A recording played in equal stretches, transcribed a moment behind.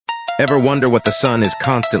Ever wonder what the sun is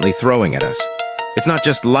constantly throwing at us? It's not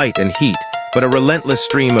just light and heat, but a relentless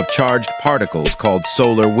stream of charged particles called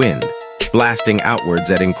solar wind, blasting outwards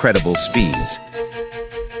at incredible speeds.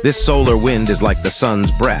 This solar wind is like the sun's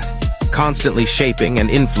breath, constantly shaping and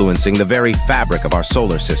influencing the very fabric of our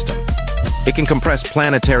solar system. It can compress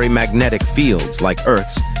planetary magnetic fields like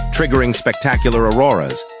Earth's, triggering spectacular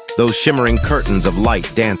auroras, those shimmering curtains of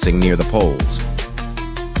light dancing near the poles.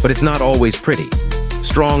 But it's not always pretty.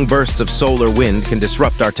 Strong bursts of solar wind can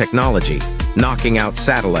disrupt our technology, knocking out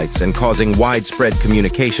satellites and causing widespread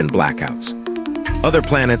communication blackouts. Other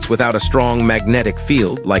planets without a strong magnetic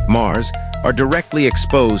field, like Mars, are directly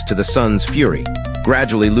exposed to the sun's fury,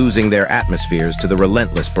 gradually losing their atmospheres to the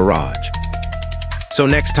relentless barrage. So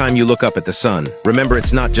next time you look up at the sun, remember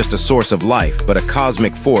it's not just a source of life, but a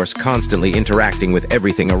cosmic force constantly interacting with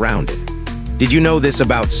everything around it. Did you know this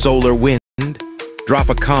about solar wind? Drop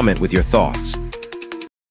a comment with your thoughts.